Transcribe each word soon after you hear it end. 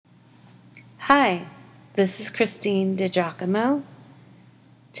Hi, this is Christine DiGiacomo.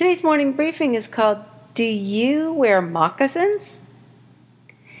 Today's morning briefing is called, Do You Wear Moccasins?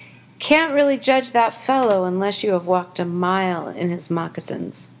 Can't really judge that fellow unless you have walked a mile in his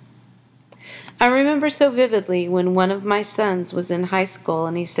moccasins. I remember so vividly when one of my sons was in high school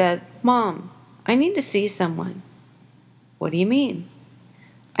and he said, Mom, I need to see someone. What do you mean?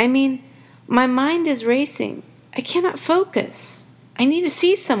 I mean, my mind is racing. I cannot focus. I need to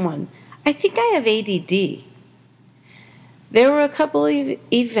see someone. I think I have ADD. There were a couple of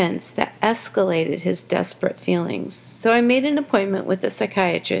events that escalated his desperate feelings, so I made an appointment with a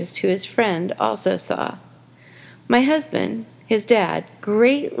psychiatrist who his friend also saw. My husband, his dad,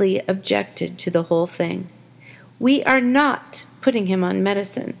 greatly objected to the whole thing. We are not putting him on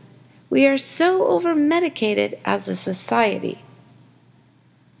medicine. We are so over-medicated as a society.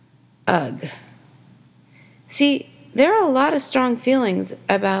 Ugh. See, there are a lot of strong feelings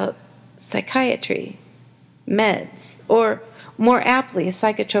about psychiatry, meds, or more aptly,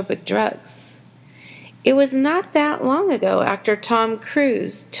 psychotropic drugs. It was not that long ago actor Tom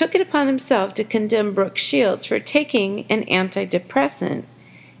Cruise took it upon himself to condemn Brooke Shields for taking an antidepressant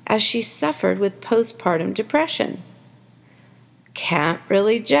as she suffered with postpartum depression. Can't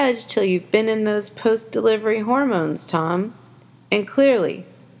really judge till you've been in those post-delivery hormones, Tom. And clearly,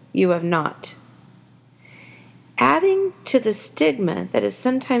 you have not. Adding to the stigma that is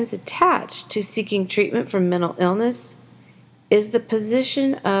sometimes attached to seeking treatment for mental illness is the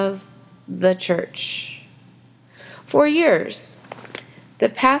position of the church. For years, the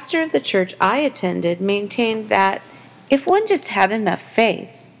pastor of the church I attended maintained that if one just had enough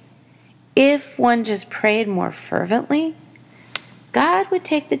faith, if one just prayed more fervently, God would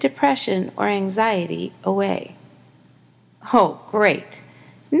take the depression or anxiety away. Oh, great.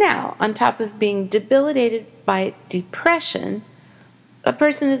 Now, on top of being debilitated by depression, a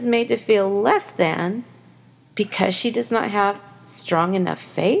person is made to feel less than because she does not have strong enough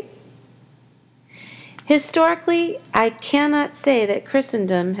faith? Historically, I cannot say that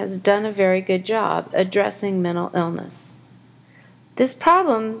Christendom has done a very good job addressing mental illness. This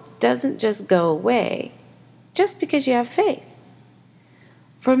problem doesn't just go away just because you have faith.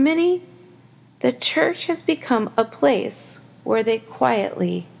 For many, the church has become a place where they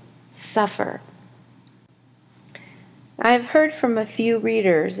quietly suffer. I've heard from a few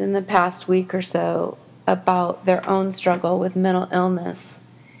readers in the past week or so about their own struggle with mental illness.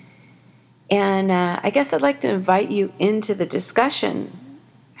 And I guess I'd like to invite you into the discussion.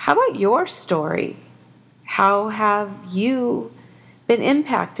 How about your story? How have you been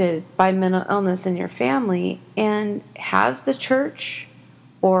impacted by mental illness in your family? And has the church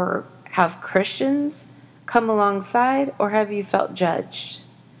or have Christians come alongside, or have you felt judged?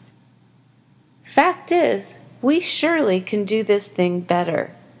 Fact is, we surely can do this thing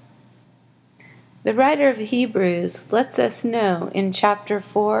better. The writer of Hebrews lets us know in chapter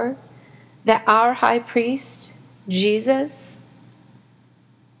 4 that our high priest, Jesus,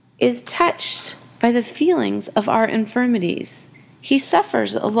 is touched by the feelings of our infirmities. He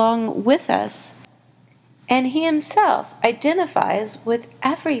suffers along with us, and he himself identifies with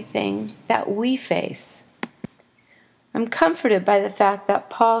everything that we face. I'm comforted by the fact that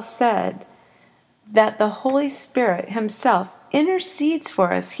Paul said that the Holy Spirit himself intercedes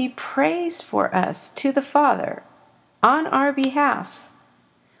for us. He prays for us to the Father on our behalf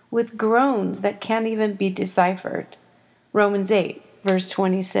with groans that can't even be deciphered. Romans 8, verse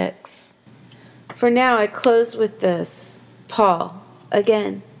 26. For now, I close with this. Paul,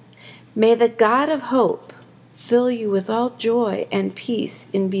 again, may the God of hope fill you with all joy and peace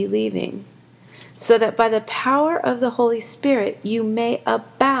in believing, so that by the power of the Holy Spirit you may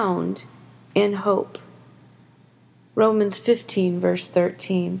abound in hope. Romans 15, verse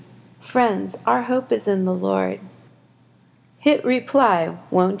 13. Friends, our hope is in the Lord. Hit reply,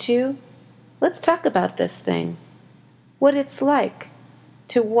 won't you? Let's talk about this thing. What it's like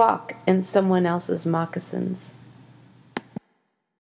to walk in someone else's moccasins.